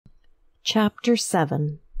Chapter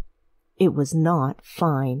 7. It was not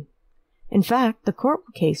fine. In fact, the court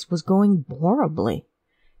case was going horribly.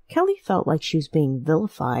 Kelly felt like she was being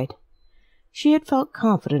vilified. She had felt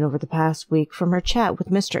confident over the past week from her chat with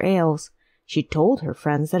Mr. Ailes. She'd told her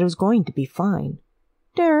friends that it was going to be fine.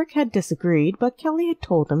 Derek had disagreed, but Kelly had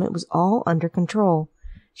told him it was all under control.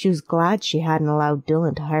 She was glad she hadn't allowed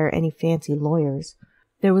Dillon to hire any fancy lawyers.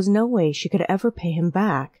 There was no way she could ever pay him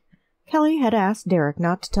back. Kelly had asked Derek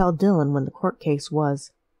not to tell Dillon when the court case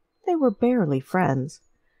was. They were barely friends.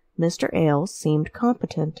 Mr. Ailes seemed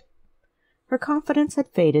competent. Her confidence had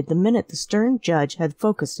faded the minute the stern judge had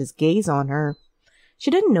focused his gaze on her.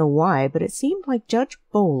 She didn't know why, but it seemed like Judge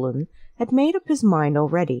Dillon had made up his mind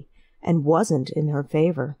already, and wasn't in her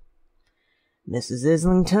favor. "Mrs.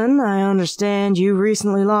 Islington, I understand you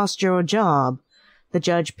recently lost your job." The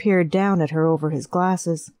judge peered down at her over his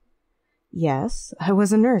glasses. "Yes, I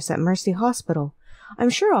was a nurse at Mercy Hospital. I'm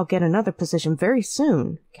sure I'll get another position very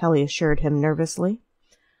soon," Kelly assured him nervously.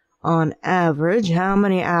 "On average, how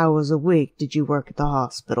many hours a week did you work at the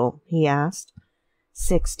hospital?" he asked.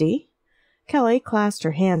 60. Kelly clasped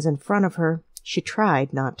her hands in front of her. She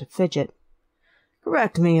tried not to fidget.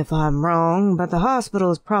 "Correct me if I'm wrong, but the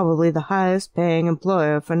hospital is probably the highest-paying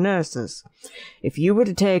employer for nurses. If you were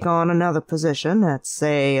to take on another position at,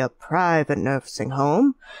 say, a private nursing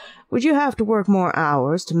home, would you have to work more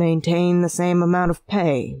hours to maintain the same amount of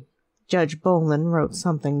pay?" Judge Dillon wrote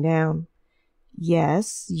something down.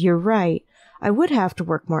 "Yes, you're right. I would have to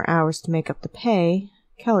work more hours to make up the pay."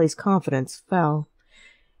 Kelly's confidence fell.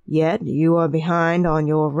 "Yet you are behind on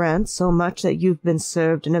your rent so much that you've been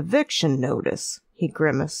served an eviction notice," he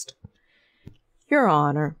grimaced. "Your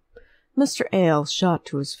Honor." Mr. Ailes shot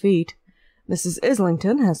to his feet. "Mrs.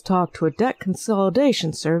 Islington has talked to a debt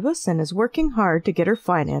consolidation service and is working hard to get her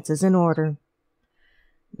finances in order."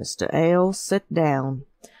 "Mr. Ailes, sit down.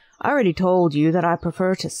 I already told you that I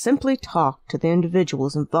prefer to simply talk to the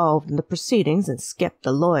individuals involved in the proceedings and skip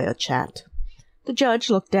the lawyer chat." The judge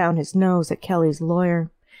looked down his nose at Kelly's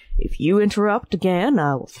lawyer. "If you interrupt again,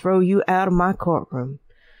 I will throw you out of my courtroom.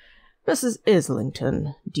 Mrs.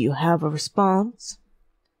 Islington, do you have a response?"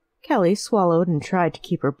 Kelly swallowed and tried to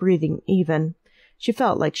keep her breathing even. She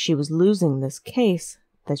felt like she was losing this case,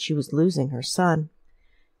 that she was losing her son.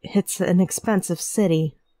 "It's an expensive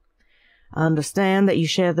city." "I understand that you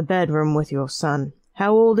share the bedroom with your son.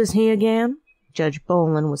 How old is he again?" Judge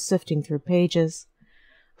Dillon was sifting through pages.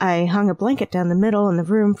 "I hung a blanket down the middle in the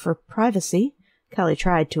room for privacy," Kelly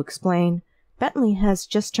tried to explain. "Bentley has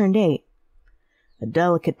just turned 8. "A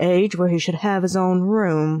delicate age where he should have his own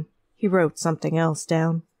room." He wrote something else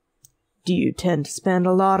down. "Do you tend to spend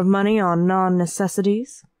a lot of money on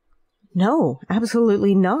non-necessities?" "No,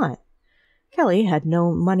 absolutely not." Kelly had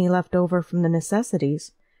no money left over from the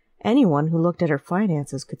necessities. Anyone who looked at her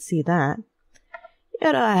finances could see that.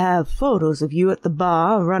 "Yet I have photos of you at the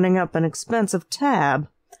bar running up an expensive tab."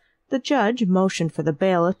 The judge motioned for the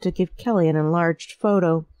bailiff to give Kelly an enlarged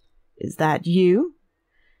photo. "Is that you?"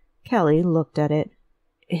 Kelly looked at it.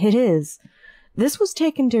 "It is. This was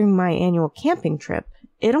taken during my annual camping trip.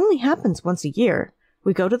 It only happens once a year.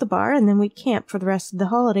 We go to the bar and then we camp for the rest of the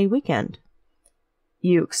holiday weekend."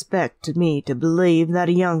 "You expect me to believe that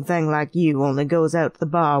a young thing like you only goes out to the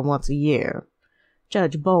bar once a year?"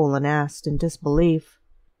 Judge Dillon asked in disbelief.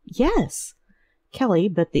 "Yes." Kelly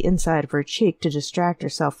bit the inside of her cheek to distract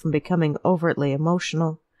herself from becoming overtly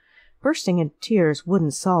emotional. Bursting into tears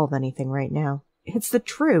wouldn't solve anything right now. "It's the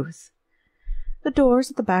truth." The doors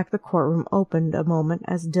at the back of the courtroom opened a moment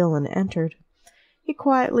as Dillon entered. He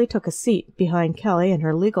quietly took a seat behind Kelly and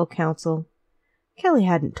her legal counsel. Kelly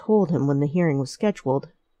hadn't told him when the hearing was scheduled.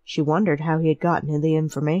 She wondered how he had gotten the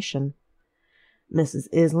information. "Mrs.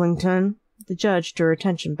 Islington," the judge drew her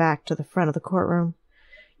attention back to the front of the courtroom,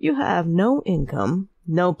 "you have no income,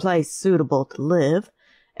 no place suitable to live,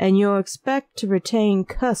 and you expect to retain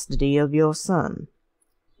custody of your son."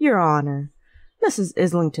 "Your Honor, Mrs.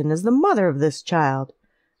 Islington is the mother of this child."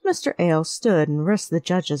 Mr. Ailes stood and risked the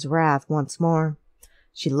judge's wrath once more.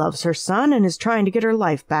 "She loves her son and is trying to get her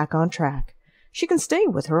life back on track. She can stay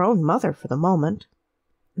with her own mother for the moment."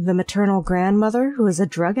 "The maternal grandmother who is a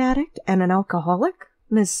drug addict and an alcoholic?"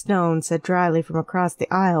 Miss Stone said dryly from across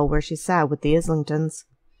the aisle where she sat with the Islingtons.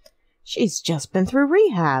 "She's just been through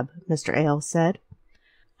rehab," Mr. Ailes said.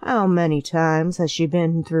 "How many times has she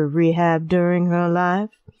been through rehab during her life?"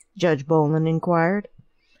 Judge Dillon inquired.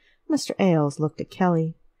 Mr. Ailes looked at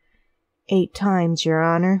Kelly. 8 times, Your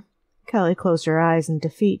Honor." Kelly closed her eyes in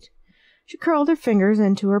defeat. She curled her fingers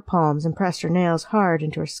into her palms and pressed her nails hard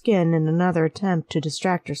into her skin in another attempt to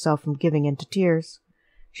distract herself from giving in to tears.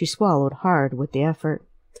 She swallowed hard with the effort.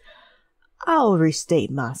 I'll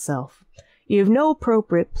restate myself. You have no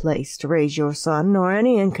appropriate place to raise your son, nor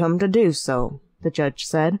any income to do so, the judge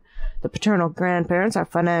said. The paternal grandparents are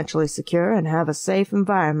financially secure and have a safe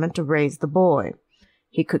environment to raise the boy.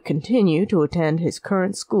 He could continue to attend his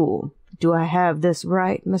current school. Do I have this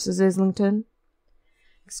right, Mrs. Islington?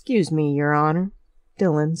 Excuse me, Your Honor.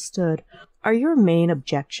 Dillon stood. Are your main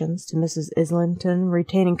objections to Mrs. Islington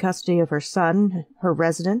retaining custody of her son, her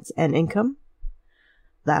residence, and income?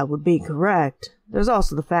 That would be correct. There's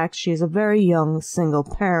also the fact she is a very young single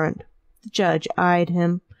parent. The judge eyed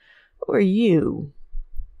him. Who are you?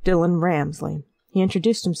 Dillon Ramsley. He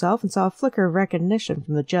introduced himself and saw a flicker of recognition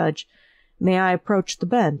from the judge. May I approach the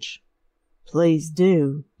bench? Please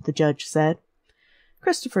do, the judge said.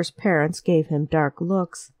 Christopher's parents gave him dark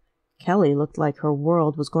looks. Kelly looked like her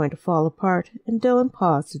world was going to fall apart, and Dillon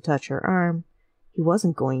paused to touch her arm. He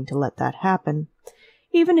wasn't going to let that happen.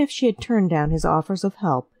 Even if she had turned down his offers of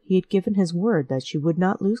help, he had given his word that she would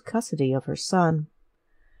not lose custody of her son.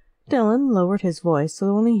 Dillon lowered his voice so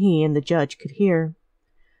only he and the judge could hear.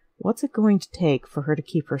 What's it going to take for her to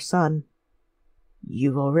keep her son?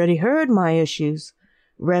 You've already heard my issues.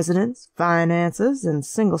 Residence, finances, and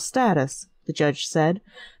single status, the judge said.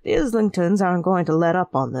 The Islingtons aren't going to let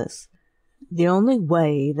up on this. The only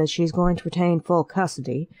way that she's going to retain full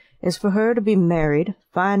custody is for her to be married,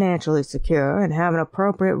 financially secure, and have an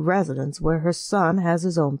appropriate residence where her son has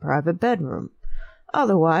his own private bedroom.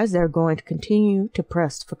 Otherwise, they're going to continue to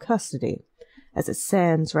press for custody. As it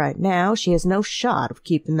stands right now, she has no shot of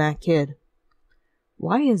keeping that kid.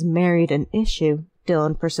 Why is married an issue?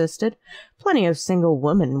 Dillon persisted. Plenty of single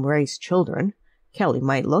women raise children. Kelly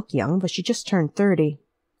might look young, but she just turned 30.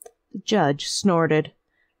 The judge snorted.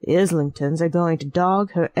 The Islingtons are going to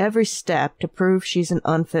dog her every step to prove she's an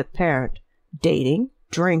unfit parent. Dating,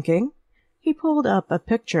 drinking. He pulled up a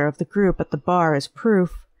picture of the group at the bar as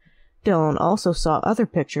proof. Dillon also saw other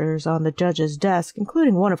pictures on the judge's desk,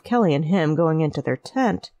 including one of Kelly and him going into their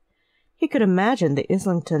tent. He could imagine the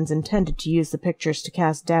Islingtons intended to use the pictures to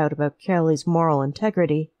cast doubt about Kelly's moral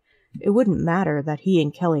integrity. It wouldn't matter that he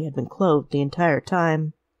and Kelly had been clothed the entire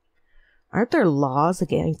time. Aren't there laws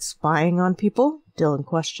against spying on people? Dillon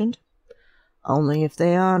questioned. Only if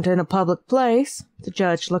they aren't in a public place. The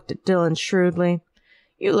judge looked at Dillon shrewdly.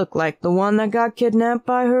 You look like the one that got kidnapped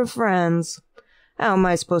by her friends. How am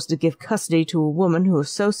I supposed to give custody to a woman who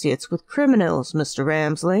associates with criminals, Mr.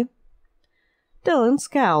 Ramsley? Dillon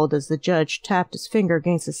scowled as the judge tapped his finger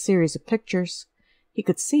against a series of pictures. He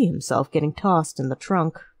could see himself getting tossed in the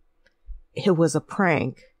trunk. It was a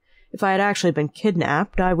prank. If I had actually been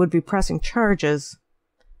kidnapped, I would be pressing charges.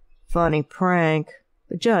 Funny prank.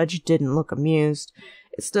 The judge didn't look amused.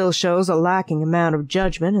 It still shows a lacking amount of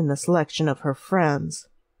judgment in the selection of her friends.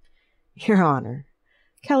 Your Honor,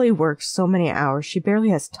 Kelly works so many hours she barely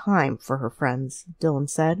has time for her friends, Dillon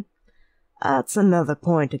said. That's another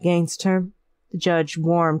point against her. The judge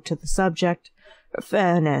warmed to the subject. Her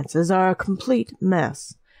finances are a complete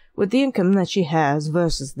mess. With the income that she has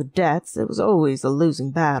versus the debts, it was always a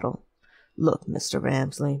losing battle. Look, Mr.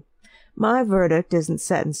 Ramsley, my verdict isn't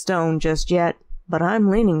set in stone just yet, but I'm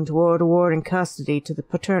leaning toward awarding custody to the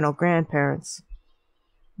paternal grandparents.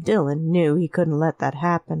 Dillon knew he couldn't let that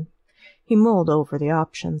happen. He mulled over the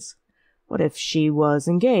options. What if she was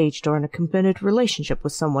engaged or in a committed relationship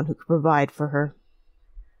with someone who could provide for her?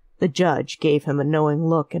 The judge gave him a knowing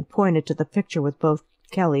look and pointed to the picture with both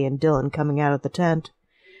Kelly and Dillon coming out of the tent.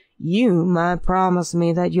 You might promise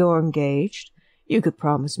me that you're engaged. You could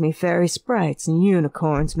promise me fairy sprites and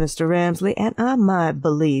unicorns, Mr. Ramsley, and I might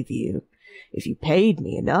believe you. If you paid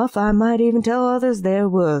me enough, I might even tell others there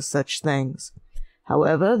were such things.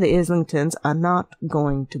 However, the Islingtons are not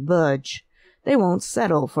going to budge. They won't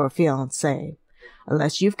settle for a fiancé.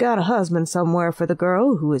 Unless you've got a husband somewhere for the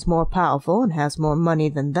girl who is more powerful and has more money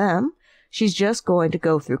than them, she's just going to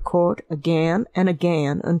go through court again and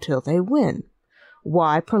again until they win.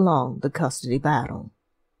 Why prolong the custody battle?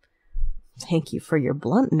 Thank you for your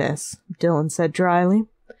bluntness, Dillon said dryly.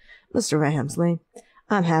 Mr. Ramsley,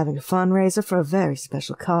 I'm having a fundraiser for a very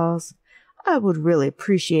special cause. I would really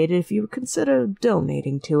appreciate it if you would consider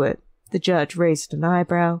donating to it. The judge raised an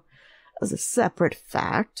eyebrow. As a separate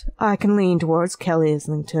fact, I can lean towards Kelly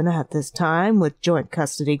Islington at this time, with joint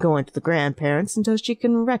custody going to the grandparents until she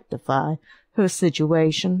can rectify her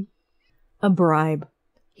situation. A bribe.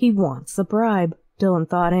 He wants a bribe, Dillon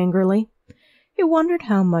thought angrily. He wondered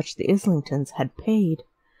how much the Islingtons had paid.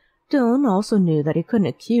 Dillon also knew that he couldn't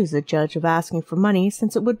accuse the judge of asking for money,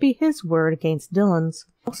 since it would be his word against Dillon's.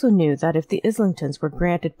 He also knew that if the Islingtons were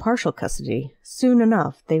granted partial custody, soon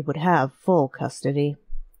enough they would have full custody.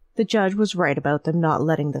 The judge was right about them not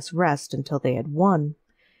letting this rest until they had won.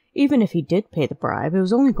 Even if he did pay the bribe, it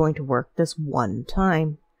was only going to work this one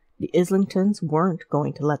time. The Islingtons weren't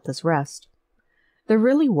going to let this rest. There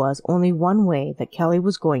really was only one way that Kelly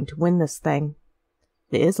was going to win this thing.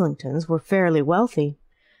 The Islingtons were fairly wealthy.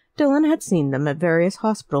 Dillon had seen them at various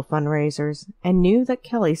hospital fundraisers and knew that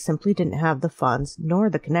Kelly simply didn't have the funds nor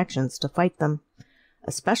the connections to fight them,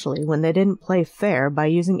 especially when they didn't play fair by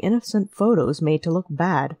using innocent photos made to look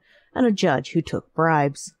bad and a judge who took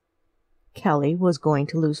bribes. Kelly was going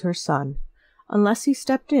to lose her son, unless he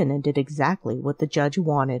stepped in and did exactly what the judge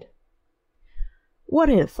wanted. "What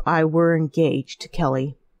if I were engaged to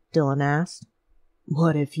Kelly?" Dillon asked.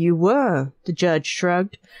 "What if you were?" the judge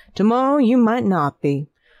shrugged. "Tomorrow you might not be.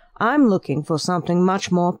 I'm looking for something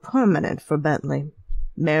much more permanent for Bentley.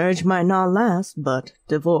 Marriage might not last, but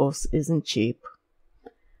divorce isn't cheap."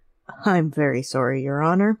 "I'm very sorry, Your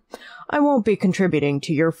Honor. I won't be contributing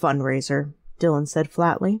to your fundraiser," Dillon said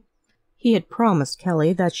flatly. He had promised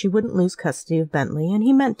Kelly that she wouldn't lose custody of Bentley, and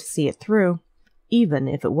he meant to see it through, even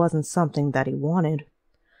if it wasn't something that he wanted.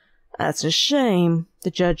 "That's a shame,"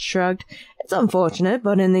 the judge shrugged. "It's unfortunate,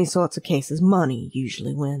 but in these sorts of cases, money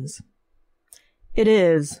usually wins." "It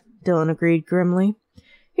is," Dillon agreed grimly.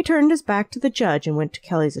 He turned his back to the judge and went to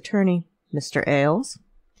Kelly's attorney. "Mr. Ailes?"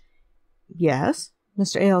 "Yes."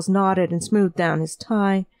 Mr. Ailes nodded and smoothed down his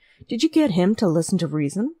tie. "Did you get him to listen to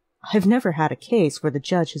reason? I've never had a case where the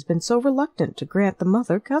judge has been so reluctant to grant the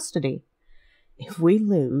mother custody. If we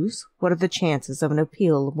lose, what are the chances of an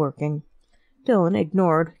appeal working?" Dillon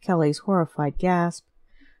ignored Kelly's horrified gasp.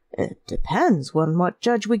 "It depends on what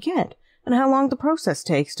judge we get, and how long the process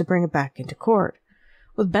takes to bring it back into court.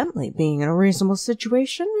 With Bentley being in a reasonable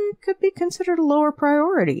situation, it could be considered a lower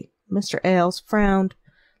priority." Mr. Ailes frowned.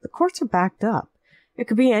 "The courts are backed up. It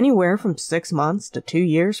could be anywhere from 6 months to 2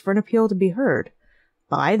 years for an appeal to be heard.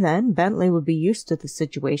 By then, Bentley would be used to the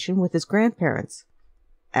situation with his grandparents.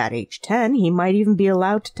 At age 10, he might even be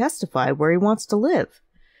allowed to testify where he wants to live.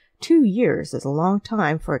 2 years is a long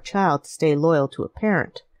time for a child to stay loyal to a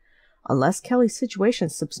parent. Unless Kelly's situation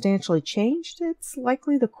substantially changed, it's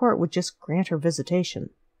likely the court would just grant her visitation."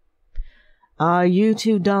 "Are you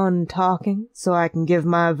two done talking, so I can give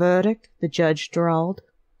my verdict?" the judge drawled.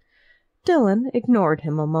 Dillon ignored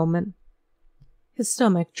him a moment. His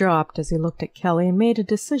stomach dropped as he looked at Kelly and made a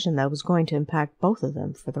decision that was going to impact both of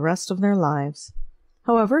them for the rest of their lives.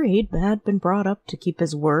 However, he had been brought up to keep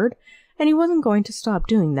his word, and he wasn't going to stop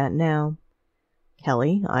doing that now.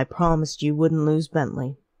 "Kelly, I promised you wouldn't lose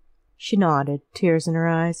Bentley." She nodded, tears in her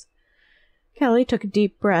eyes. Kelly took a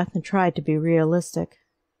deep breath and tried to be realistic.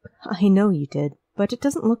 "I know you did, but it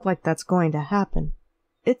doesn't look like that's going to happen.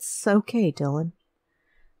 It's okay, Dillon."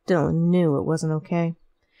 Dillon knew it wasn't okay.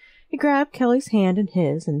 He grabbed Kelly's hand in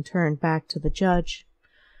his and turned back to the judge.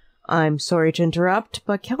 "I'm sorry to interrupt,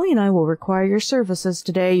 but Kelly and I will require your services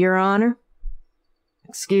today, Your Honor."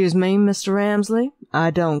 "Excuse me, Mr. Ramsley, I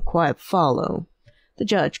don't quite follow." The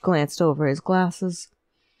judge glanced over his glasses.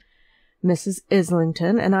 "Mrs.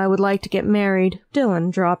 Islington and I would like to get married." Dillon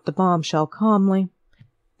dropped the bombshell calmly.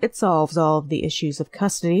 "It solves all of the issues of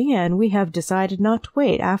custody, and we have decided not to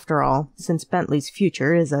wait after all, since Bentley's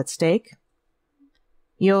future is at stake."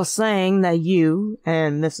 "You're saying that you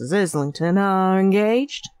and Mrs. Islington are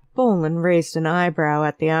engaged?" Bolin raised an eyebrow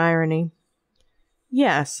at the irony.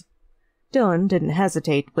 "Yes." Dillon didn't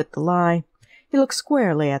hesitate with the lie. He looked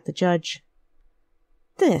squarely at the judge.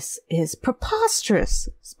 "This is preposterous,"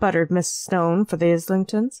 sputtered Miss Stone for the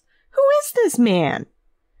Islingtons. "Who is this man?"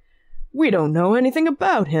 "We don't know anything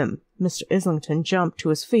about him." Mr. Islington jumped to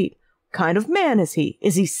his feet. "What kind of man is he?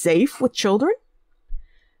 Is he safe with children?"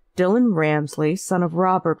 "Dillon Ramsley, son of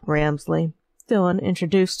Robert Ramsley." Dillon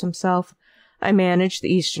introduced himself. "I manage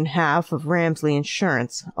the eastern half of Ramsley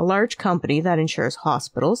Insurance, a large company that insures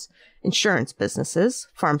hospitals, insurance businesses,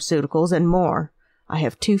 pharmaceuticals, and more. I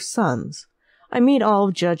have 2 sons. I meet all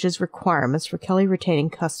of Judge's requirements for Kelly retaining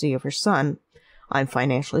custody of her son. I'm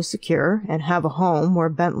financially secure and have a home where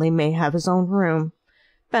Bentley may have his own room.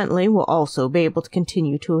 Bentley will also be able to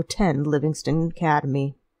continue to attend Livingston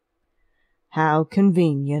Academy." "How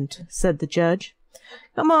convenient," said the judge.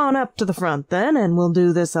 "Come on up to the front, then, and we'll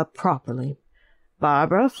do this up properly.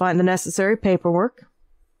 Barbara, find the necessary paperwork."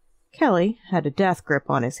 Kelly had a death grip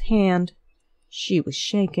on his hand. She was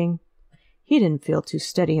shaking. He didn't feel too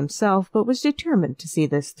steady himself, but was determined to see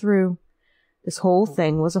this through. This whole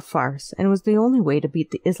thing was a farce, and it was the only way to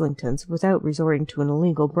beat the Islingtons without resorting to an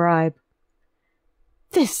illegal bribe.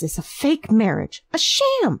 "This is a fake marriage, a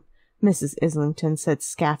sham," Mrs. Islington said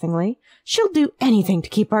scathingly. "She'll do anything to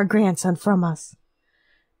keep our grandson from us."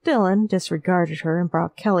 Dillon disregarded her and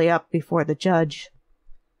brought Kelly up before the judge.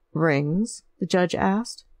 "Rings?" the judge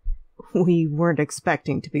asked. "We weren't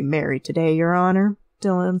expecting to be married today, Your Honor,"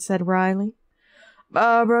 Dillon said wryly.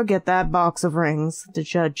 "Barbara, get that box of rings," the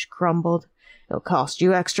judge grumbled. "It'll cost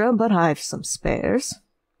you extra, but I've some spares."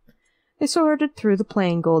 They sorted through the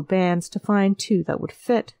plain gold bands to find 2 that would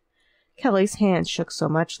fit. Kelly's hands shook so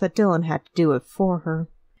much that Dillon had to do it for her.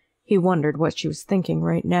 He wondered what she was thinking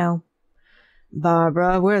right now.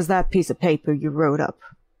 "Barbara, where's that piece of paper you wrote up?"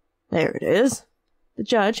 "There it is." The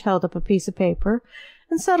judge held up a piece of paper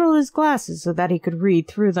and settled his glasses so that he could read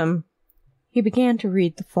through them. He began to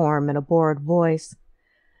read the form in a bored voice.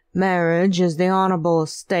 "Marriage is the honorable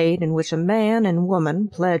estate in which a man and woman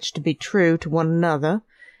pledge to be true to one another,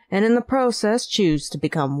 and in the process choose to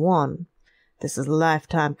become one. This is a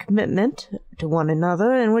lifetime commitment to one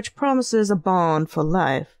another in which promises a bond for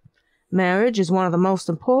life. Marriage is one of the most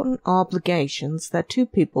important obligations that 2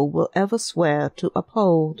 people will ever swear to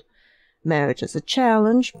uphold. Marriage is a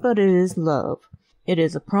challenge, but it is love. It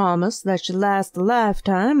is a promise that should last a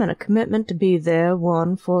lifetime and a commitment to be there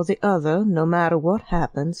one for the other no matter what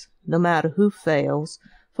happens, no matter who fails,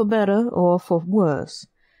 for better or for worse.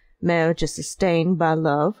 Marriage is sustained by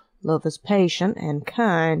love. Love is patient and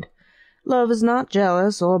kind. Love is not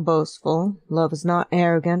jealous or boastful. Love is not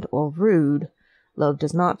arrogant or rude. Love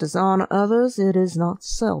does not dishonor others. It is not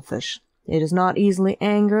selfish. It is not easily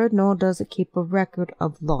angered, nor does it keep a record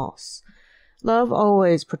of loss. Love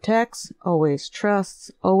always protects, always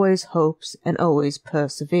trusts, always hopes, and always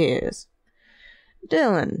perseveres.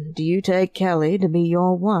 Dillon, do you take Kelly to be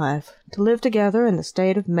your wife, to live together in the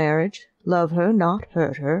state of marriage, love her, not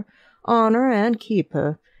hurt her, honor and keep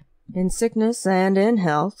her, in sickness and in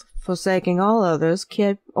health, forsaking all others,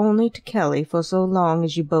 keep only to Kelly for so long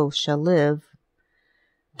as you both shall live?"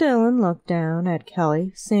 Dillon looked down at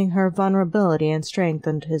Kelly, seeing her vulnerability, and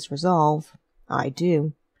strengthened his resolve. "I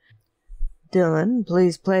do." "Dillon,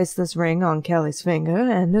 please place this ring on Kelly's finger,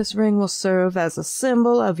 and this ring will serve as a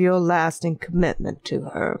symbol of your lasting commitment to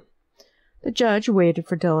her." The judge waited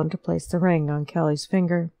for Dillon to place the ring on Kelly's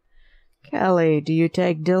finger. "Kelly, do you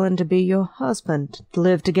take Dillon to be your husband, to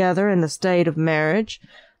live together in the state of marriage,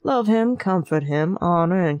 love him, comfort him,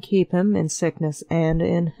 honor and keep him in sickness and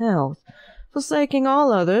in health, forsaking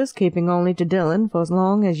all others, keeping only to Dillon for as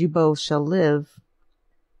long as you both shall live?"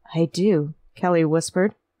 "I do," Kelly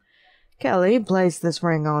whispered. "Kelly, place this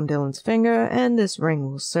ring on Dillon's finger, and this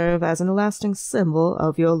ring will serve as an lasting symbol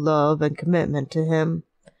of your love and commitment to him."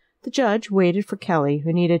 The judge waited for Kelly,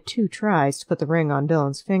 who needed 2 tries to put the ring on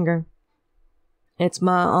Dillon's finger. "It's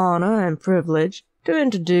my honor and privilege to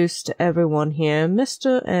introduce to everyone here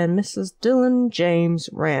Mr. and Mrs. Dillon James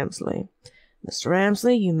Ramsley. Mr.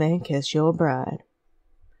 Ramsley, you may kiss your bride."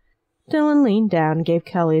 Dillon leaned down and gave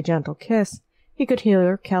Kelly a gentle kiss. He could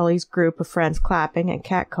hear Kelly's group of friends clapping and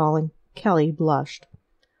catcalling. Kelly blushed.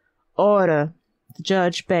 "Order!" The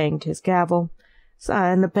judge banged his gavel.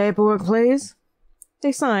 "Sign the paperwork, please."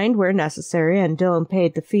 They signed where necessary, and Dillon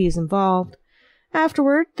paid the fees involved.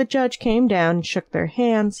 Afterward, the judge came down and shook their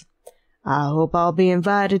hands. "I hope I'll be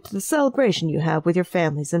invited to the celebration you have with your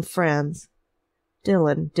families and friends."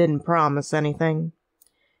 Dillon didn't promise anything.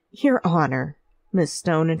 "Your Honor," Miss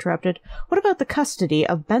Stone interrupted, "what about the custody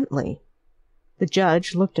of Bentley?" The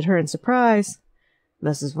judge looked at her in surprise.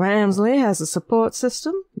 "Mrs. Ramsley has a support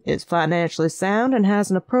system, is financially sound, and has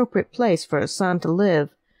an appropriate place for her son to live.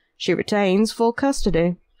 She retains full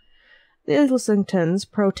custody." The Islingtons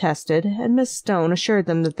protested, and Miss Stone assured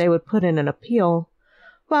them that they would put in an appeal.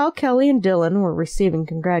 While Kelly and Dillon were receiving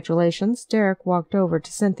congratulations, Derek walked over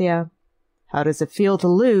to Cynthia. "How does it feel to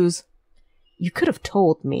lose?" "You could have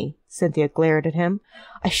told me," Cynthia glared at him.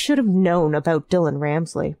 "I should have known about Dillon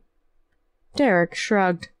Ramsley." Derek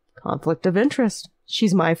shrugged. "Conflict of interest.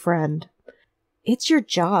 She's my friend." "It's your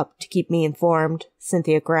job to keep me informed,"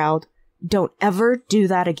 Cynthia growled. "Don't ever do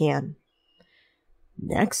that again."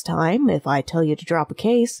 "Next time, if I tell you to drop a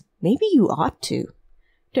case, maybe you ought to,"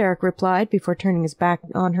 Derek replied before turning his back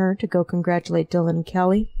on her to go congratulate Dillon and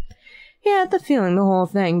Kelly. He had the feeling the whole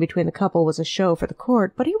thing between the couple was a show for the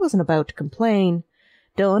court, but he wasn't about to complain.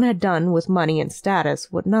 Dillon had done with money and status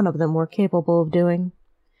what none of them were capable of doing.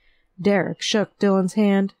 Derek shook Dillon's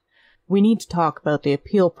hand. "We need to talk about the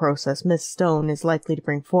appeal process Miss Stone is likely to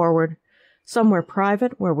bring forward. Somewhere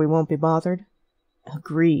private where we won't be bothered."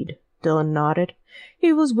 "Agreed," Dillon nodded.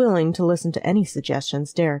 He was willing to listen to any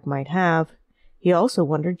suggestions Derek might have. He also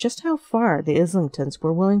wondered just how far the Islingtons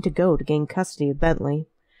were willing to go to gain custody of Bentley.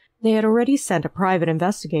 They had already sent a private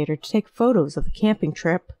investigator to take photos of the camping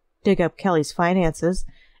trip, dig up Kelly's finances,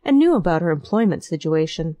 and knew about her employment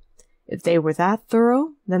situation. If they were that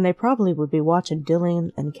thorough, then they probably would be watching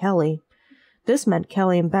Dillon and Kelly. This meant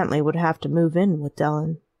Kelly and Bentley would have to move in with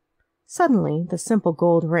Dillon. Suddenly, the simple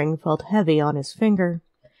gold ring felt heavy on his finger.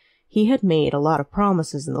 He had made a lot of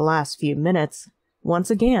promises in the last few minutes.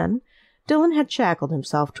 Once again, Dillon had shackled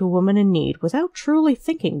himself to a woman in need without truly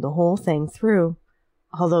thinking the whole thing through.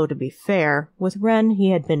 Although, to be fair, with Wren he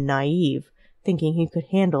had been naive, thinking he could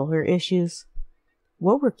handle her issues.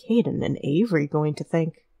 What were Caden and Avery going to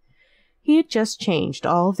think? He had just changed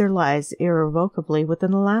all of their lives irrevocably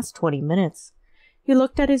within the last 20 minutes. He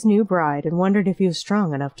looked at his new bride and wondered if he was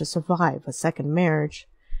strong enough to survive a second marriage.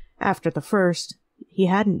 After the first, he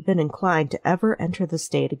hadn't been inclined to ever enter the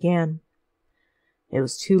state again. It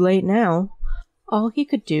was too late now. All he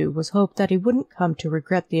could do was hope that he wouldn't come to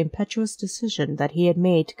regret the impetuous decision that he had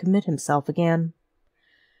made to commit himself again.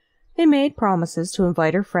 They made promises to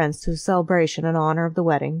invite her friends to a celebration in honor of the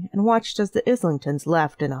wedding, and watched as the Islingtons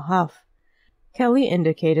left in a huff. Kelly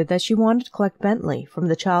indicated that she wanted to collect Bentley from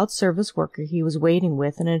the child service worker he was waiting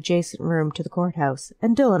with in an adjacent room to the courthouse,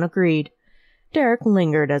 and Dillon agreed. Derek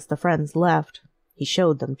lingered as the friends left. He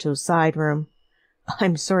showed them to a side room.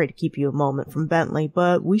 "I'm sorry to keep you a moment from Bentley,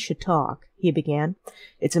 but we should talk," he began.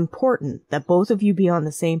 "It's important that both of you be on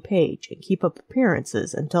the same page and keep up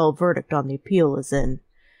appearances until a verdict on the appeal is in.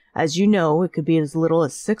 As you know, it could be as little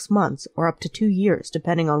as 6 months or up to 2 years,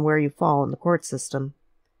 depending on where you fall in the court system."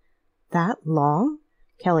 "That long?"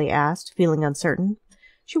 Kelly asked, feeling uncertain.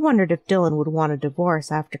 She wondered if Dillon would want a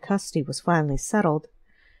divorce after custody was finally settled.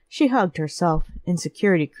 She hugged herself,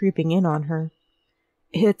 insecurity creeping in on her.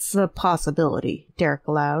 "It's a possibility," Derek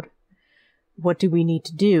allowed. "What do we need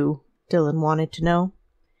to do?" Dillon wanted to know.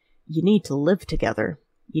 "You need to live together.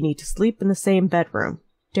 You need to sleep in the same bedroom."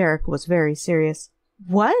 Derek was very serious.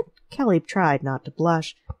 "What?" Kelly tried not to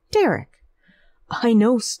blush. "Derek!" "I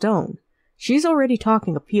know Stone. She's already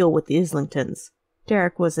talking appeal with the Islingtons."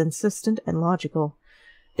 Derek was insistent and logical.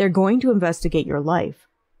 "They're going to investigate your life.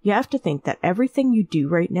 You have to think that everything you do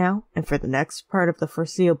right now and for the next part of the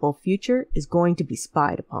foreseeable future is going to be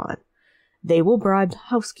spied upon. They will bribe the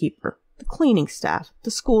housekeeper, the cleaning staff, the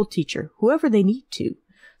school teacher, whoever they need to,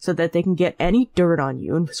 so that they can get any dirt on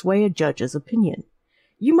you and sway a judge's opinion.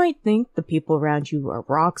 You might think the people around you are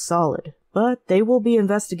rock solid, but they will be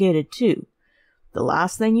investigated too. The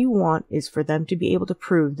last thing you want is for them to be able to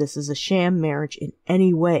prove this is a sham marriage in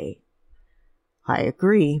any way." "I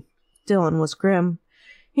agree." Dillon was grim.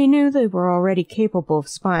 He knew they were already capable of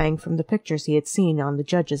spying from the pictures he had seen on the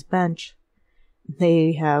judge's bench.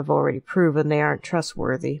 "They have already proven they aren't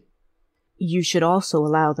trustworthy." "You should also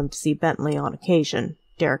allow them to see Bentley on occasion,"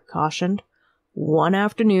 Derek cautioned. "1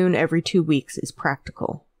 afternoon every 2 weeks is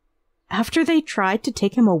practical." "After they tried to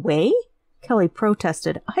take him away?" Kelly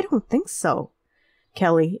protested. "I don't think so."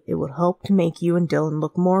 "Kelly, it would help to make you and Dillon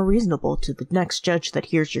look more reasonable to the next judge that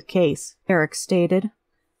hears your case," Derek stated.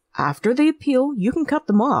 "After the appeal, you can cut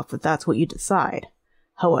them off if that's what you decide.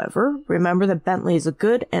 However, remember that Bentley is a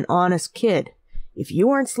good and honest kid. If you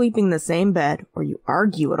aren't sleeping in the same bed, or you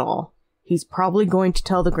argue at all, he's probably going to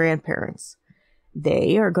tell the grandparents.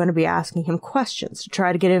 They are going to be asking him questions to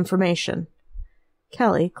try to get information."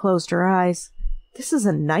 Kelly closed her eyes. "This is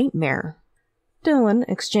a nightmare." Dillon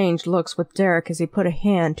exchanged looks with Derek as he put a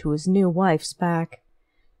hand to his new wife's back.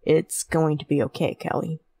 "It's going to be okay,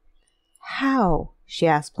 Kelly." "How?" she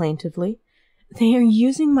asked plaintively. "They are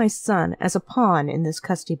using my son as a pawn in this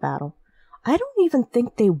custody battle. I don't even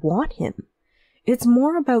think they want him. It's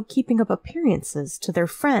more about keeping up appearances to their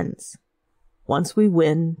friends." "Once we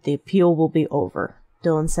win, the appeal will be over,"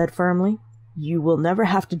 Dillon said firmly. "You will never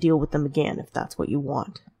have to deal with them again if that's what you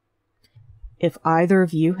want." "If either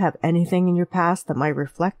of you have anything in your past that might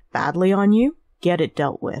reflect badly on you, get it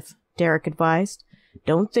dealt with," Derek advised.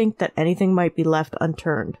 "Don't think that anything might be left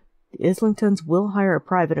unturned. The Islingtons will hire a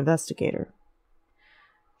private investigator."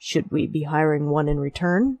 "Should we be hiring one in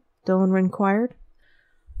return?" Dillon inquired.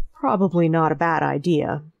 "Probably not a bad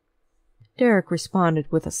idea." Derek responded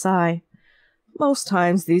with a sigh. "Most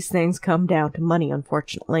times these things come down to money,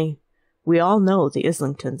 unfortunately. We all know the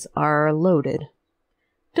Islingtons are loaded."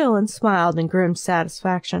 Dillon smiled in grim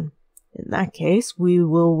satisfaction. "In that case, we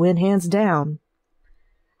will win hands down."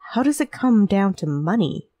 "How does it come down to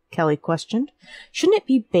money?" Kelly questioned. "Shouldn't it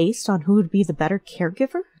be based on who would be the better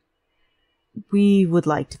caregiver?" "We would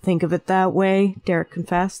like to think of it that way," Derek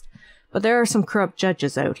confessed, "but there are some corrupt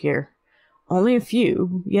judges out here. Only a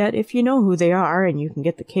few, yet if you know who they are and you can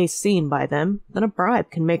get the case seen by them, then a bribe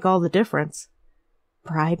can make all the difference."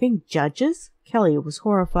 "Bribing judges?" Kelly was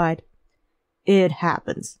horrified. "It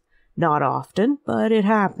happens. Not often, but it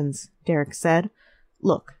happens," Derek said.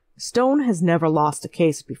 "Look, Stone has never lost a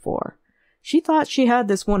case before. She thought she had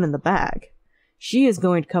this one in the bag. She is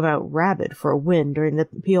going to come out rabid for a win during the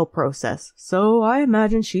appeal process, so I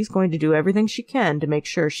imagine she's going to do everything she can to make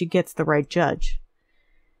sure she gets the right judge.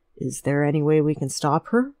 Is there any way we can stop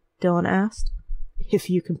her? Dillon asked. If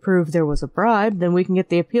you can prove there was a bribe, then we can get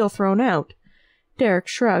the appeal thrown out. Derek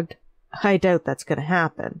shrugged. I doubt that's going to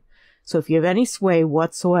happen. So if you have any sway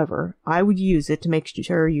whatsoever, I would use it to make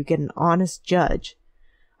sure you get an honest judge.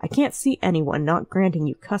 I can't see anyone not granting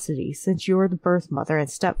you custody since you're the birth mother and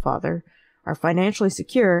stepfather, are financially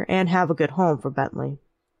secure, and have a good home for Bentley.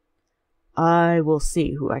 I will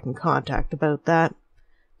see who I can contact about that.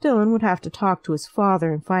 Dillon would have to talk to his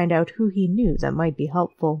father and find out who he knew that might be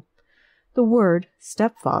helpful. The word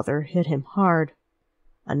stepfather hit him hard.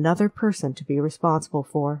 Another person to be responsible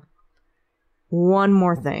for. One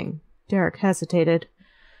more thing. Derek hesitated.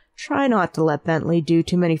 Try not to let Bentley do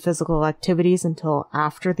too many physical activities until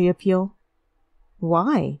after the appeal.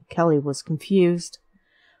 Why? Kelly was confused.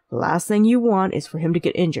 The last thing you want is for him to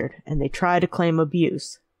get injured, and they try to claim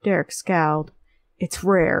abuse. Derek scowled. It's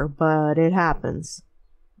rare, but it happens.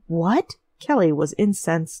 What? Kelly was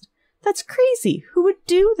incensed. That's crazy. Who would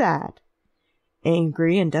do that?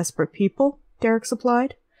 Angry and desperate people, Derek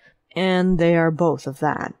supplied. And they are both of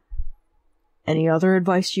that. Any other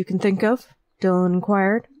advice you can think of? Dillon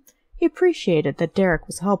inquired. He appreciated that Derek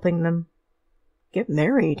was helping them. Get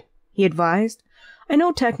married, he advised. I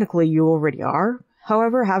know technically you already are.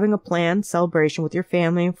 However, having a planned celebration with your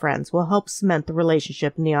family and friends will help cement the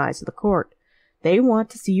relationship in the eyes of the court. They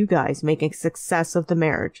want to see you guys make a success of the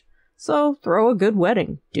marriage. So throw a good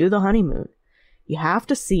wedding. Do the honeymoon. You have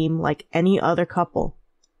to seem like any other couple.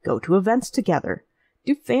 Go to events together.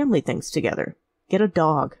 Do family things together. Get a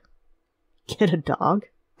dog. Get a dog?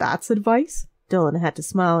 That's advice? Dillon had to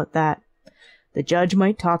smile at that. The judge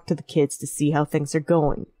might talk to the kids to see how things are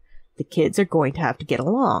going. The kids are going to have to get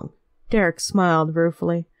along. Derek smiled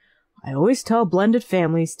ruefully. I always tell blended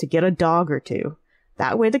families to get a dog or two.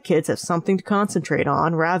 That way the kids have something to concentrate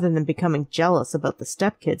on rather than becoming jealous about the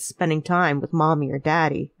stepkids spending time with mommy or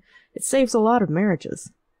daddy. It saves a lot of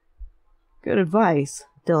marriages. Good advice,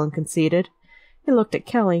 Dillon conceded. He looked at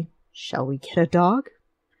Kelly. Shall we get a dog?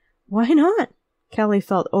 Why not? Kelly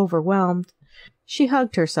felt overwhelmed. She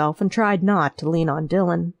hugged herself and tried not to lean on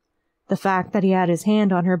Dillon. The fact that he had his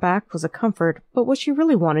hand on her back was a comfort, but what she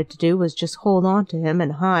really wanted to do was just hold on to him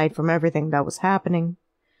and hide from everything that was happening.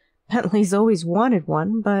 Bentley's always wanted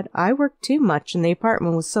one, but I worked too much and the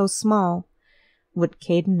apartment was so small. Would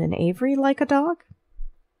Caden and Avery like a dog?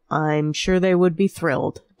 I'm sure they would be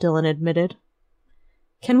thrilled, Dillon admitted.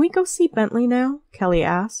 Can we go see Bentley now? Kelly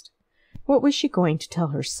asked. What was she going to tell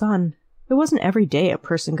her son? It wasn't every day a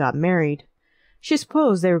person got married. She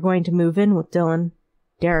supposed they were going to move in with Dillon.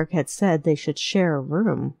 Derek had said they should share a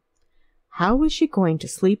room. How was she going to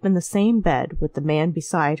sleep in the same bed with the man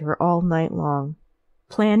beside her all night long?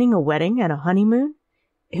 Planning a wedding and a honeymoon?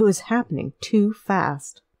 It was happening too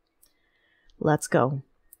fast. Let's go.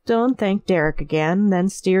 Dillon thanked Derek again, then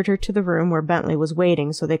steered her to the room where Bentley was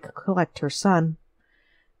waiting so they could collect her son.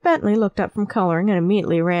 Bentley looked up from coloring and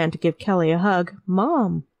immediately ran to give Kelly a hug.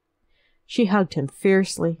 Mom! She hugged him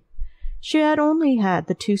fiercely. She had only had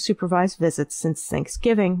the 2 supervised visits since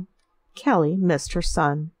Thanksgiving. Kelly missed her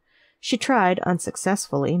son. She tried,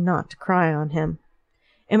 unsuccessfully, not to cry on him.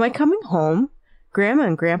 Am I coming home? Grandma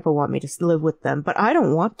and Grandpa want me to live with them, but I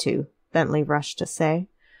don't want to, Bentley rushed to say.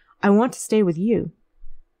 I want to stay with you.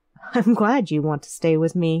 I'm glad you want to stay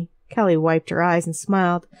with me. Kelly wiped her eyes and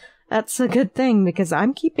smiled. That's a good thing, because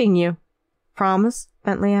I'm keeping you. Promise?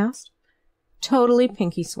 Bentley asked. Totally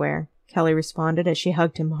pinky swear, Kelly responded as she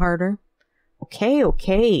hugged him harder.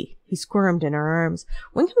 Okay, he squirmed in her arms.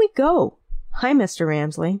 When can we go? Hi, Mr.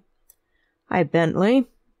 Ramsley. Hi, Bentley,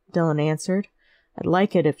 Dillon answered. I'd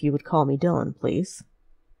like it if you would call me Dillon, please.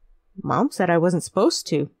 Mom said I wasn't supposed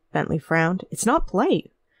to, Bentley frowned. It's not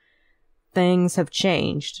polite. Things have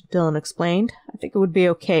changed, Dillon explained. I think it would be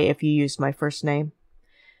okay if you used my first name.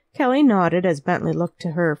 Kelly nodded as Bentley looked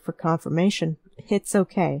to her for confirmation. It's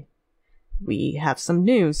okay. We have some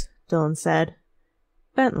news, Dillon said.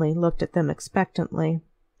 Bentley looked at them expectantly.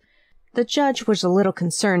 The judge was a little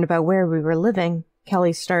concerned about where we were living,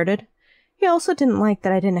 Kelly started. He also didn't like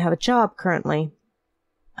that I didn't have a job currently.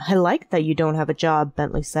 I like that you don't have a job,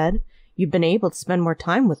 Bentley said. You've been able to spend more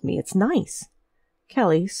time with me. It's nice.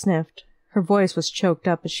 Kelly sniffed. Her voice was choked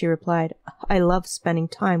up as she replied, I love spending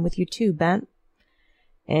time with you too, Bent.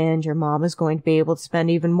 And your mom is going to be able to spend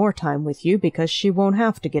even more time with you because she won't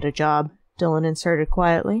have to get a job, Dillon inserted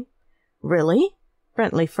quietly. Really?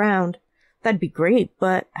 Bentley frowned. That'd be great,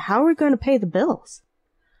 but how are we going to pay the bills?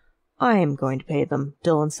 I am going to pay them,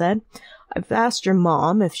 Dillon said. I've asked your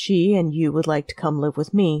mom if she and you would like to come live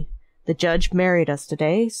with me. The judge married us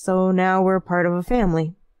today, so now we're part of a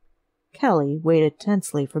family." Kelly waited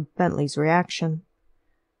tensely for Bentley's reaction.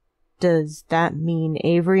 "Does that mean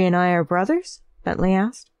Avery and I are brothers?" Bentley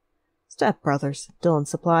asked. "Step-brothers," Dillon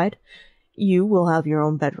supplied. "You will have your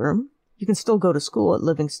own bedroom. You can still go to school at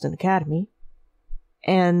Livingston Academy."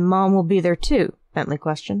 "And Mom will be there too?" Bentley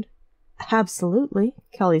questioned. "Absolutely,"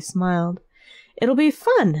 Kelly smiled. "It'll be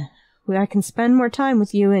fun. I can spend more time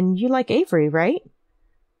with you, and you like Avery, right?"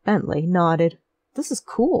 Bentley nodded. "This is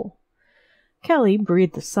cool." Kelly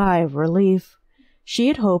breathed a sigh of relief. She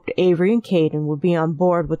had hoped Avery and Caden would be on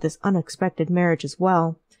board with this unexpected marriage as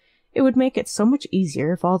well. It would make it so much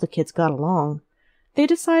easier if all the kids got along. They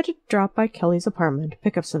decided to drop by Kelly's apartment to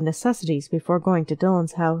pick up some necessities before going to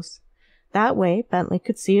Dillon's house. That way, Bentley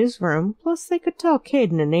could see his room, plus they could tell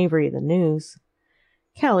Caden and Avery the news.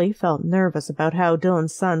 Kelly felt nervous about how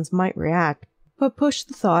Dillon's sons might react, but pushed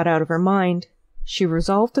the thought out of her mind. She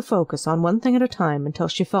resolved to focus on one thing at a time until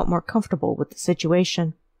she felt more comfortable with the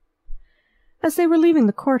situation. As they were leaving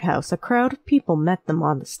the courthouse, a crowd of people met them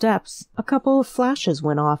on the steps. A couple of flashes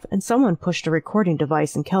went off, and someone pushed a recording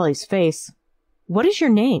device in Kelly's face. "What is your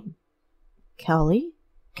name?" "Kelly?"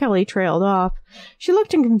 Kelly trailed off. She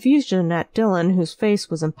looked in confusion at Dillon, whose face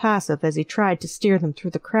was impassive as he tried to steer them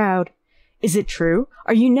through the crowd. "Is it true?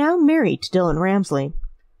 Are you now married to Dillon Ramsley?"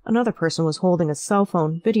 Another person was holding a cell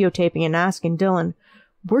phone, videotaping and asking Dillon,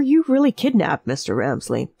 "Were you really kidnapped, Mr.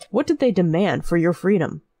 Ramsley? What did they demand for your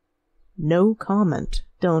freedom?" "No comment,"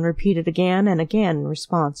 Dillon repeated again and again in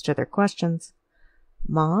response to their questions.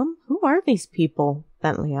 "Mom, who are these people?"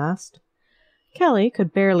 Bentley asked. Kelly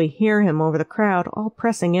could barely hear him over the crowd, all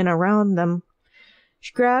pressing in around them.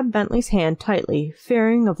 She grabbed Bentley's hand tightly,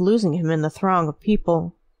 fearing of losing him in the throng of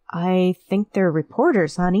people. "I think they're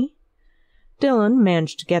reporters, honey." Dillon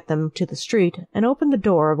managed to get them to the street and opened the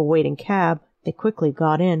door of a waiting cab. They quickly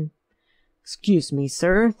got in. "Excuse me,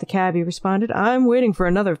 sir," the cabbie responded. "I'm waiting for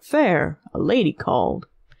another fare. A lady called."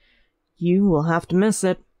 "You will have to miss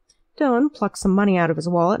it." Dillon plucked some money out of his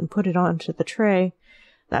wallet and put it onto the tray.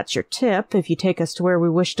 "That's your tip if you take us to where we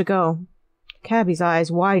wish to go." The cabbie's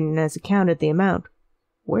eyes widened as he counted the amount.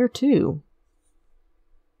 "Where to?"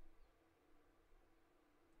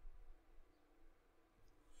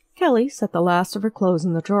 Kelly set the last of her clothes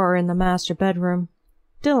in the drawer in the master bedroom.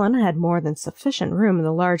 Dillon had more than sufficient room in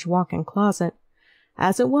the large walk-in closet.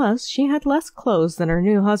 As it was, she had less clothes than her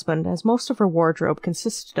new husband, as most of her wardrobe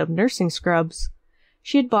consisted of nursing scrubs.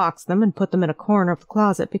 She had boxed them and put them in a corner of the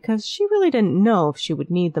closet because she really didn't know if she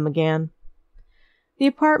would need them again. The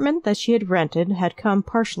apartment that she had rented had come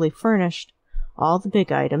partially furnished. All the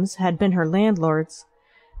big items had been her landlord's.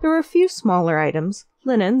 There were a few smaller items,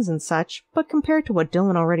 linens and such, but compared to what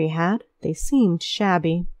Dillon already had, they seemed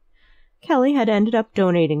shabby. Kelly had ended up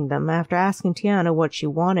donating them after asking Tiana what she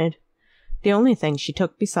wanted. The only thing she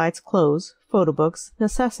took besides clothes, photo books,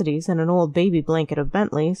 necessities, and an old baby blanket of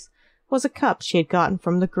Bentley's was a cup she had gotten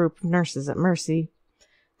from the group of nurses at Mercy.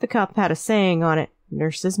 The cup had a saying on it,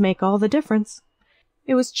 "Nurses make all the difference."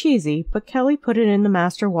 It was cheesy, but Kelly put it in the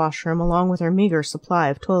master washroom along with her meager supply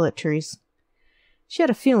of toiletries. She had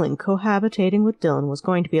a feeling cohabitating with Dillon was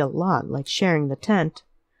going to be a lot like sharing the tent.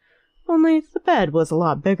 Only the bed was a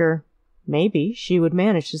lot bigger. Maybe she would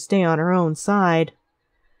manage to stay on her own side.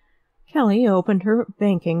 Kelly opened her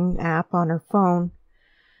banking app on her phone.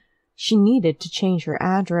 She needed to change her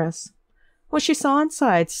address. What she saw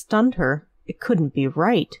inside stunned her. It couldn't be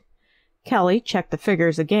right. Kelly checked the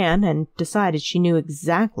figures again and decided she knew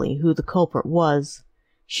exactly who the culprit was.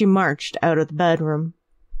 She marched out of the bedroom.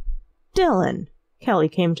 "Dillon!" Kelly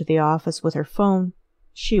came to the office with her phone.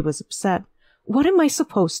 She was upset. "What am I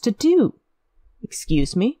supposed to do?"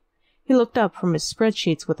 "Excuse me?" He looked up from his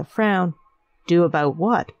spreadsheets with a frown. "Do about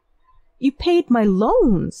what?" "You paid my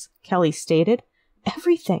loans," Kelly stated.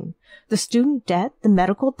 "Everything. The student debt, the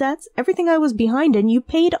medical debts, everything I was behind in, you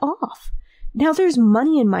paid off. Now there's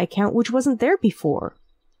money in my account which wasn't there before."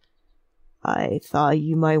 "I thought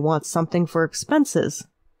you might want something for expenses."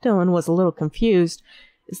 Dillon was a little confused.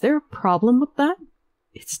 "Is there a problem with that?"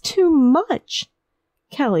 "It's too much."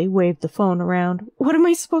 Kelly waved the phone around. "What am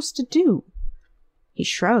I supposed to do?" He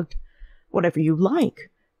shrugged. "Whatever you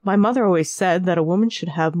like. My mother always said that a woman should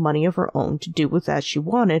have money of her own to do with as she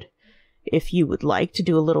wanted. If you would like to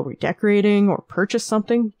do a little redecorating or purchase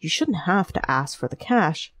something, you shouldn't have to ask for the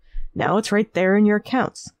cash. Now it's right there in your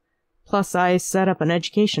accounts. Plus, I set up an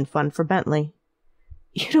education fund for Bentley."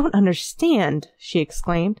 "You don't understand," she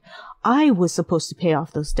exclaimed. "I was supposed to pay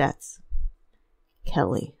off those debts."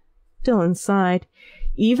 "Kelly," Dillon sighed,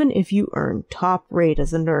 Even if you earn top rate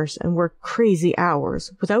as a nurse and work crazy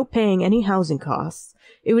hours without paying any housing costs,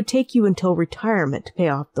 it would take you until retirement to pay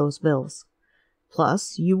off those bills.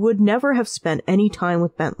 Plus, you would never have spent any time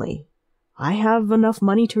with Bentley. I have enough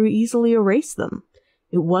money to easily erase them.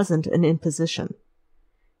 It wasn't an imposition."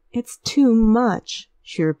 "It's too much,"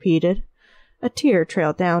 she repeated. A tear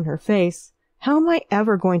trailed down her face. "How am I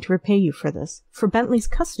ever going to repay you for this? For Bentley's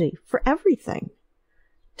custody? For everything?"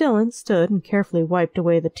 Dillon stood and carefully wiped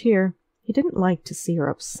away the tear. He didn't like to see her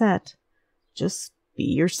upset. "Just be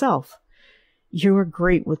yourself. You are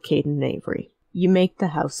great with Kate and Avery. You make the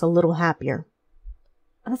house a little happier."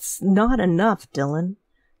 "That's not enough, Dillon,"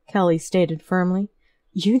 Kelly stated firmly.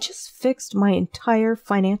 "You just fixed my entire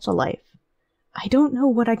financial life. I don't know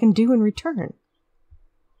what I can do in return."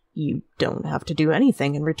 "You don't have to do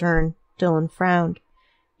anything in return," Dillon frowned.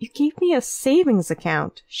 "You gave me a savings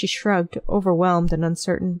account," she shrugged, overwhelmed and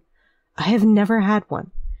uncertain. "I have never had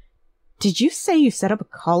one." "Did you say you set up a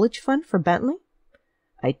college fund for Bentley?"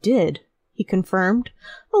 "I did," he confirmed,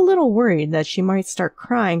 a little worried that she might start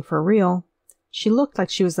crying for real. She looked like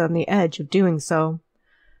she was on the edge of doing so.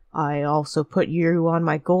 "I also put you on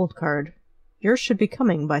my gold card. Yours should be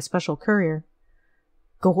coming by special courier."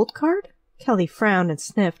 "Gold card?" Kelly frowned and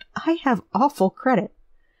sniffed. "I have awful credit."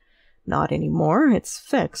 "Not anymore. It's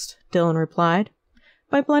fixed," Dillon replied.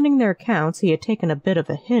 By blending their accounts, he had taken a bit of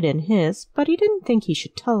a hit in his, but he didn't think he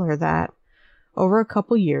should tell her that. Over a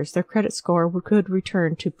couple years, their credit score could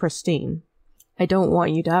return to pristine. "I don't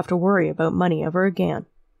want you to have to worry about money ever again."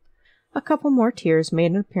 A couple more tears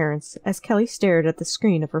made an appearance as Kelly stared at the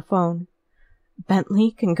screen of her phone.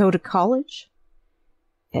 "Bentley can go to college?"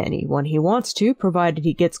 "Anyone he wants to, provided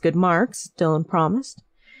he gets good marks," Dillon promised.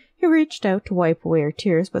 He reached out to wipe away her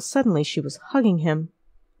tears, but suddenly she was hugging him.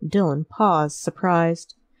 Dillon paused,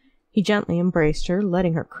 surprised. He gently embraced her,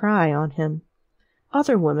 letting her cry on him.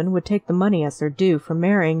 Other women would take the money as their due for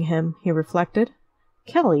marrying him, he reflected.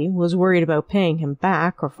 Kelly was worried about paying him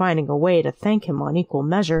back or finding a way to thank him on equal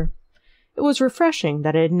measure. It was refreshing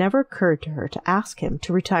that it had never occurred to her to ask him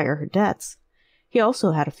to retire her debts. He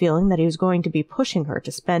also had a feeling that he was going to be pushing her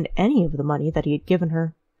to spend any of the money that he had given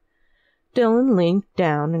her. Dillon leaned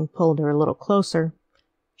down and pulled her a little closer.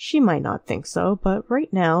 She might not think so, but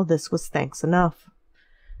right now this was thanks enough.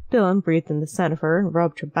 Dillon breathed in the scent of her and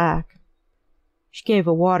rubbed her back. She gave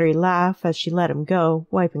a watery laugh as she let him go,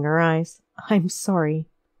 wiping her eyes. "I'm sorry."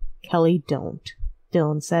 "Kelly, don't,"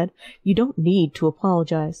 Dillon said. "You don't need to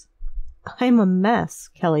apologize." "I'm a mess,"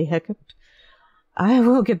 Kelly hiccuped. "I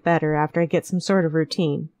will get better after I get some sort of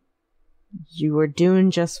routine." "You are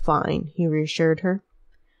doing just fine," he reassured her.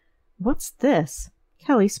 "What's this?"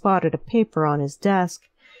 Kelly spotted a paper on his desk.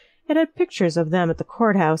 It had pictures of them at the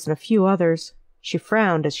courthouse and a few others. She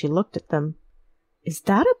frowned as she looked at them. "Is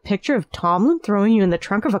that a picture of Tomlin throwing you in the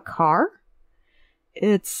trunk of a car?"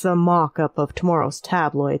 "It's a mock-up of tomorrow's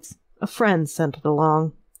tabloids. A friend sent it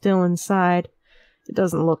along." Dillon sighed. "It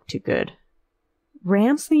doesn't look too good."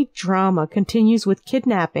 "Ramsley drama continues with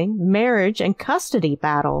kidnapping, marriage, and custody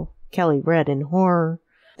battle," Kelly read in horror.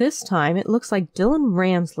 This time it looks like Dillon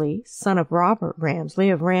Ramsley, son of Robert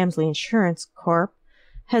Ramsley of Ramsley Insurance Corp.,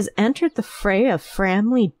 has entered the fray of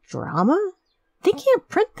family drama? They can't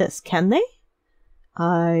print this, can they?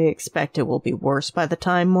 "I expect it will be worse by the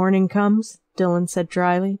time morning comes," Dillon said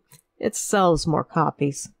dryly. "It sells more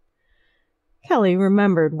copies." Kelly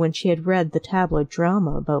remembered when she had read the tabloid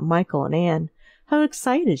drama about Michael and Anne, how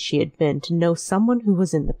excited she had been to know someone who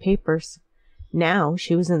was in the papers. Now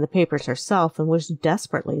she was in the papers herself and wished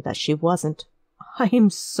desperately that she wasn't. "I am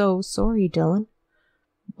so sorry, Dillon."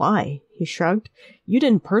 "Why?" he shrugged. "You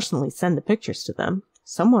didn't personally send the pictures to them.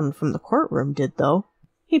 Someone from the courtroom did, though."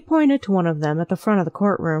 He pointed to one of them at the front of the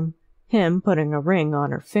courtroom, him putting a ring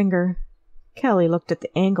on her finger. Kelly looked at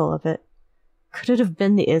the angle of it. "Could it have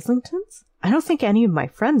been the Islingtons? I don't think any of my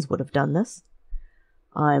friends would have done this."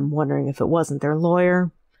 "I'm wondering if it wasn't their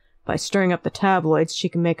lawyer. By stirring up the tabloids, she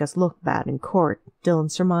can make us look bad in court," Dillon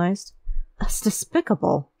surmised. "That's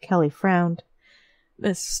despicable," Kelly frowned.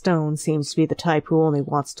 "Miss Stone seems to be the type who only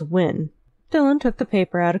wants to win." Dillon took the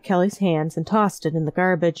paper out of Kelly's hands and tossed it in the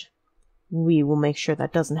garbage. "We will make sure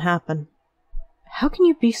that doesn't happen." "How can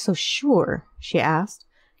you be so sure?" she asked.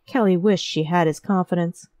 Kelly wished she had his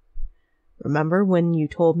confidence. "Remember when you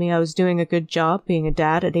told me I was doing a good job being a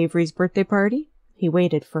dad at Avery's birthday party?" He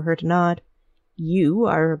waited for her to nod. "You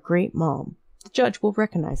are a great mom. The judge will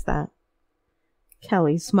recognize that."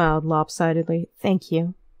 Kelly smiled lopsidedly. "Thank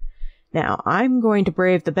you." "Now I'm going to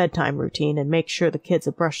brave the bedtime routine and make sure the kids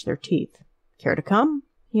have brushed their teeth. Care to come?"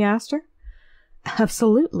 he asked her.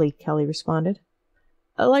 "Absolutely," Kelly responded.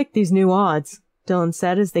 "I like these new odds." Dillon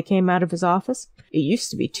said as they came out of his office. It used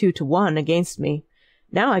to be 2-1 against me.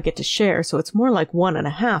 Now I get to share, so it's more like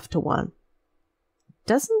 1.5 to 1.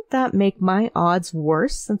 Doesn't that make my odds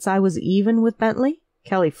worse since I was even with Bentley?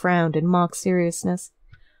 Kelly frowned in mock seriousness.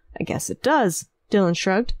 I guess it does, Dillon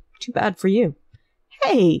shrugged. Too bad for you.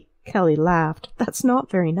 Hey, Kelly laughed. That's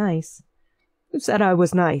not very nice. Who said I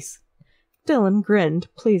was nice? Dillon grinned,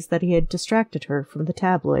 pleased that he had distracted her from the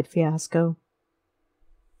tabloid fiasco.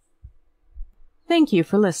 Thank you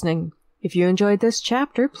for listening. If you enjoyed this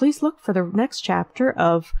chapter, please look for the next chapter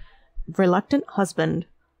of Reluctant Husband.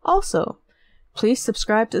 Also, please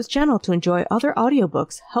subscribe to this channel to enjoy other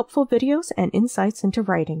audiobooks, helpful videos, and insights into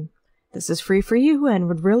writing. This is free for you and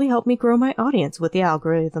would really help me grow my audience with the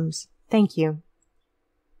algorithms. Thank you.